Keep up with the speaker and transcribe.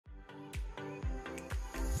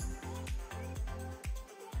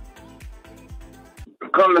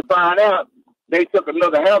Come to find out, they took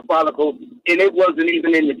another hair follicle, and it wasn't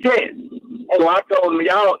even in the chest. So I told them,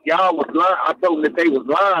 y'all was lying. I told them that they was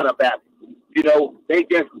lying about it. You know, they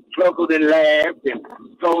just chuckled and laughed and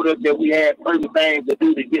told us that we had certain things to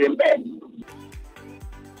do to get him back.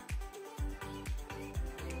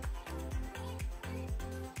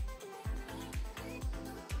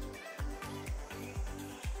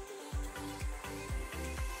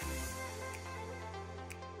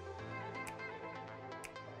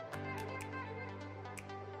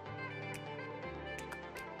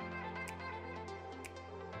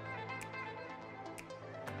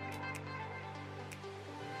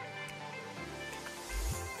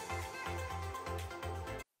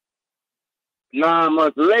 Nine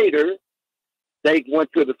months later, they went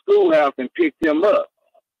to the schoolhouse and picked him up,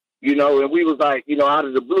 you know, and we was like, you know, out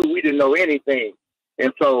of the blue, we didn't know anything.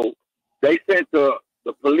 And so they sent the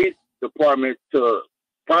police department to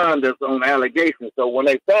find us on allegations. So when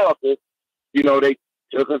they found us, you know, they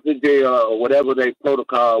took us to jail or whatever their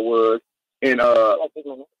protocol was. And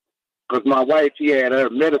because my wife, she had her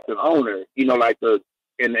medicine on her, you know, like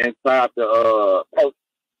inside the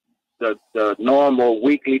normal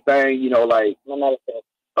weekly thing, you know, like one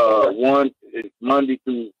Monday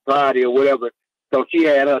through Friday or whatever. So she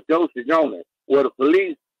had her dosage on it. Well, the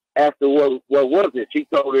police asked her what was it. She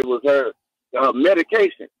told it was her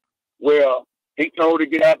medication. Well, he told her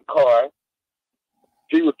to get out of the car.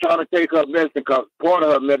 She was trying to take her medicine because part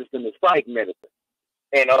of her medicine is psych medicine.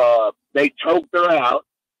 And they choked her out.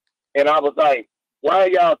 And I was like, why are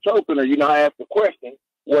y'all choking her? You know, I asked the question.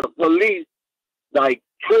 Well, the police, like,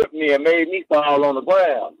 tripped me and made me fall on the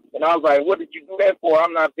ground. And I was like, what did you do that for?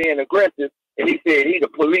 I'm not being aggressive. And he said, he the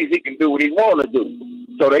police, he can do what he want to do.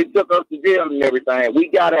 So they took us to jail and everything. We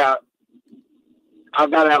got out. I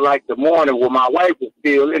got out like the morning where my wife was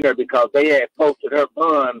still in there because they had posted her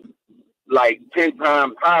funds like 10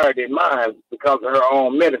 times higher than mine because of her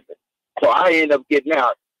own medicine. So I ended up getting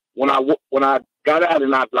out. When I got out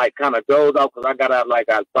and I like kind of dozed off because I got out like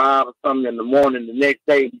at 5 or something in the morning the next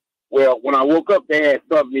day. Well, when I woke up, they had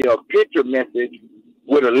sent me a picture message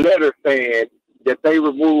with a letter saying that they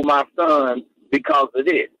removed my son because of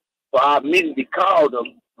this. So I immediately called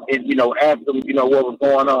them and, you know, asked them, you know, what was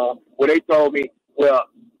going on. Well, they told me, well,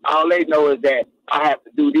 all they know is that I have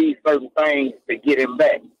to do these certain things to get him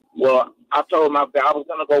back. Well, I told them I was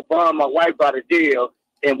going to go bond my wife out of jail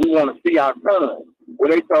and we want to see our son. Well,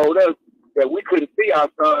 they told us that we couldn't see our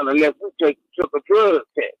son unless we took a drug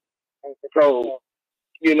test. So,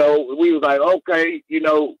 you know, we was like, okay, you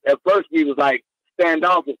know, at first we was like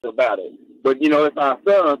standoffish about it. But, you know, it's our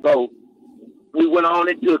son. So we went on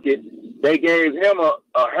and took it. They gave him a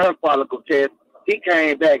hair follicle test. He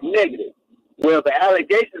came back negative. Well, the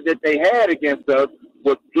allegations that they had against us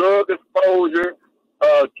was drug exposure,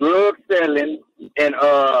 drug selling, and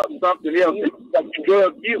something else,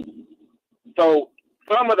 drug use. So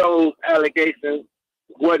some of those allegations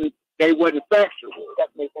wasn't factual,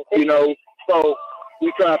 you know. So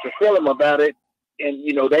we tried to tell them about it, and,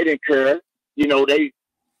 you know, they didn't care. You know, they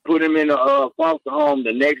put him in a foster home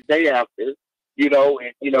the next day after, you know,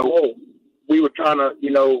 and, you know, we were trying to, you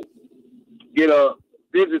know, get a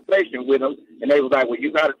visitation with him, and they was like, well,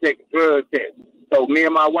 you got to take a drug test. So me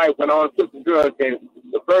and my wife went on and took the drug test.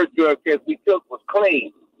 The first drug test we took was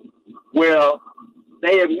clean. Well,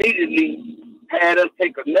 they immediately had us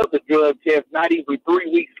take another drug test not even 3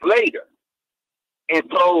 weeks later and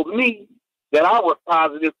told me that I was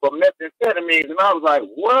positive for methamphetamines. And I was like,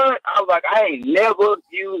 what? I was like, I ain't never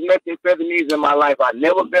used methamphetamines in my life. I've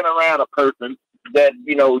never been around a person that,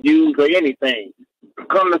 you know, used or anything.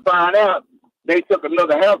 Come to find out, they took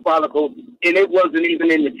another hair follicle and it wasn't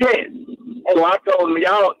even in the chest. So I told them,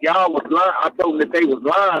 y'all was lying. I told them that they was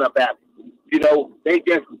lying about it. You know, they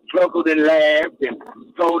just chuckled and laughed and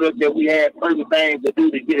told us that we had certain things to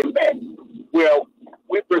do to get him back. Well,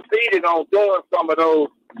 we proceeded on doing some of those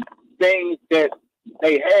things that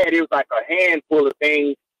they had. It was like a handful of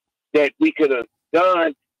things that we could have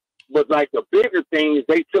done, but like the bigger things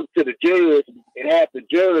they took to the judge and had the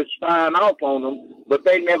judge sign off on them, but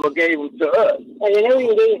they never gave them to us. And they never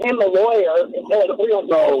even gave him a lawyer.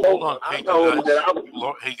 So hold on,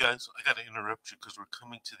 hey guys, I got to interrupt you because we're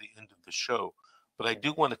coming to the end of the show. But I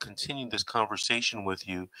do want to continue this conversation with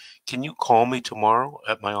you. Can you call me tomorrow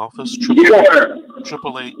at my office?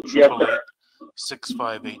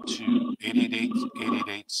 888-6582,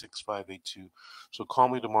 888-6582. So call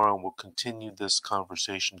me tomorrow and we'll continue this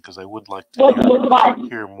conversation because I would like to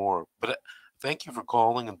hear more. But thank you for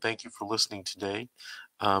calling and thank you for listening today.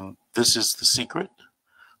 This is The Secret,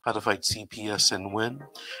 How to Fight CPS and Win.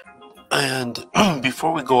 And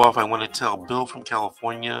before we go off, I want to tell Bill from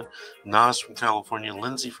California, Nas from California,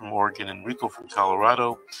 Lindsay from Oregon, and Rico from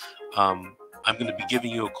Colorado. I'm going to be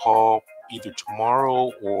giving you a call either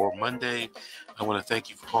tomorrow or Monday. I want to thank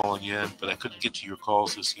you for calling in, but I couldn't get to your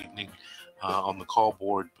calls this evening on the call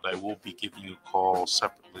board, but I will be giving you a call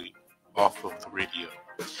separately off of the radio.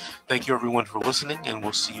 Thank you, everyone, for listening, and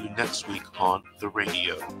we'll see you next week on the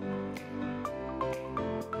radio.